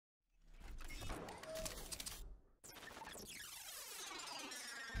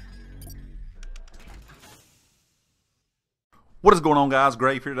What is going on, guys?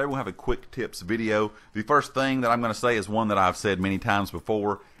 Grave here. Today we'll have a quick tips video. The first thing that I'm going to say is one that I've said many times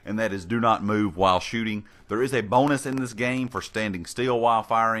before, and that is do not move while shooting. There is a bonus in this game for standing still while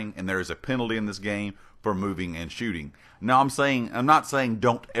firing, and there is a penalty in this game for moving and shooting. Now I'm not saying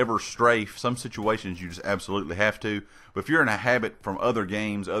don't ever strafe. Some situations you just absolutely have to. But if you're in a habit from other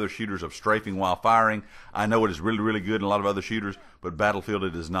games, other shooters of strafing while firing, I know it is really, really good in a lot of other shooters, but Battlefield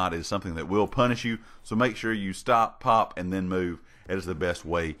it is not. It is something that will punish you. So make sure you stop, pop, and then move. It is the best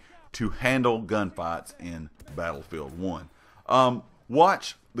way to handle gunfights in Battlefield 1.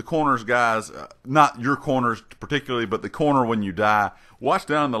 Watch the corners, guys. Not your corners particularly, but the corner when you die. Watch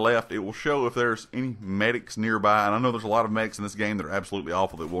down on the left. It will show if there's any medics nearby. And I know there's a lot of medics in this game that are absolutely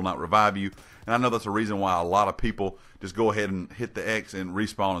awful that will not revive you. And I know that's the reason why a lot of people just go ahead and hit the X and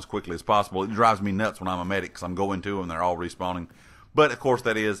respawn as quickly as possible. It drives me nuts when I'm a medic because I'm going to them and they're all respawning. But, of course,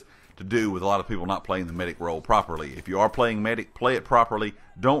 that is to do with a lot of people not playing the medic role properly. If you are playing medic, play it properly.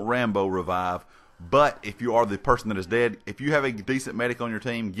 Don't Rambo revive. But if you are the person that is dead, if you have a decent medic on your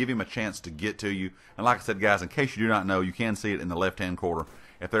team, give him a chance to get to you. And like I said, guys, in case you do not know, you can see it in the left-hand corner.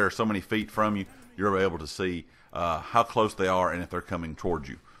 If there are so many feet from you, you're able to see how close they are and if they're coming towards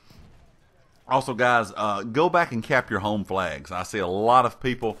you. Also, guys, go back and cap your home flags. I see a lot of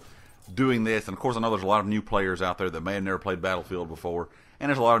people doing this, and of course I know there's a lot of new players out there that may have never played Battlefield before, and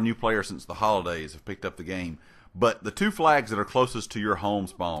there's a lot of new players since the holidays have picked up the game. But the two flags that are closest to your home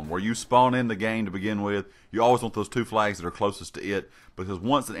spawn, where you spawn in the game to begin with, you always want those two flags that are closest to it, because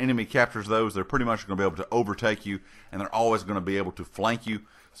once an enemy captures those, they're pretty much going to be able to overtake you, and they're always going to be able to flank you.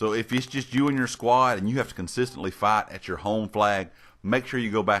 So if it's just you and your squad, and you have to consistently fight at your home flag, make sure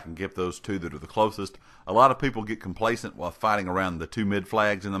you go back and get those two that are the closest. A lot of people get complacent while fighting around the two mid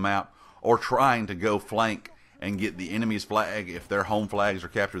flags in the map, or trying to go flank and get the enemy's flag if their home flags are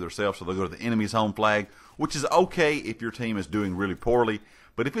captured themselves, so they'll go to the enemy's home flag, which is okay if your team is doing really poorly.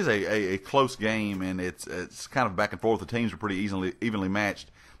 But if it's a close game and it's kind of back and forth, the teams are pretty evenly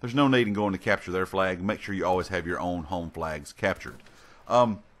matched, there's no need in going to capture their flag. Make sure you always have your own home flags captured.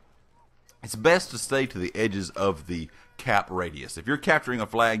 It's best to stay to the edges of the cap radius. If you're capturing a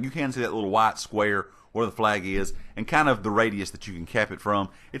flag, you can see that little white square where the flag is and kind of the radius that you can cap it from.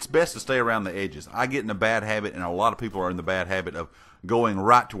 It's best to stay around the edges. I get in a bad habit, and a lot of people are in the bad habit of going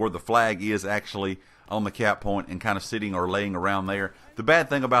right to where the flag is actually on the cap point and kind of sitting or laying around there. The bad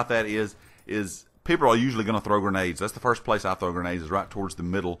thing about that is people are usually going to throw grenades. That's the first place I throw grenades, is right towards the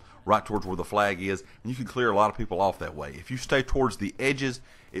middle, right towards where the flag is, and you can clear a lot of people off that way. If you stay towards the edges,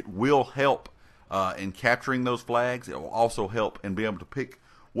 it will help in capturing those flags. It will also help in being able to pick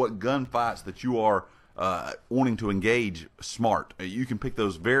what gunfights that you are wanting to engage smart. You can pick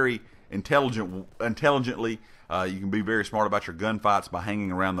those very intelligently. You can be very smart about your gunfights by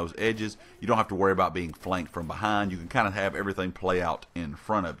hanging around those edges. You don't have to worry about being flanked from behind. You can kind of have everything play out in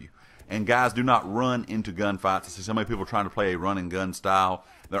front of you. And guys, do not run into gunfights. I see so many people trying to play a run and gun style.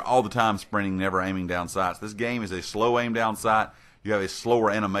 They're all the time sprinting, never aiming down sights. This game is a slow aim down sight. You have a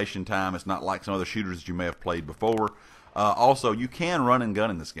slower animation time. It's not like some other shooters that you may have played before. Also, you can run and gun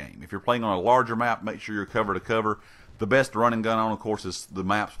in this game. If you're playing on a larger map, make sure you're cover to cover. The best run and gun on, of course, is the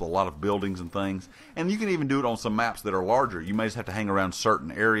maps with a lot of buildings and things. And you can even do it on some maps that are larger. You may just have to hang around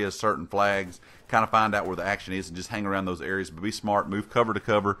certain areas, certain flags, kind of find out where the action is and just hang around those areas. But be smart, move cover to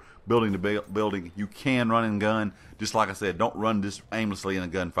cover, building to building. You can run and gun. Just like I said, don't run just aimlessly in the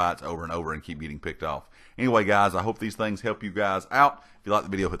gunfights over and over and keep getting picked off. Anyway, guys, I hope these things help you guys out. If you like the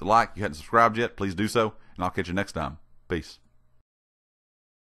video, hit the like. If you hadn't subscribed yet, please do so. And I'll catch you next time. Peace.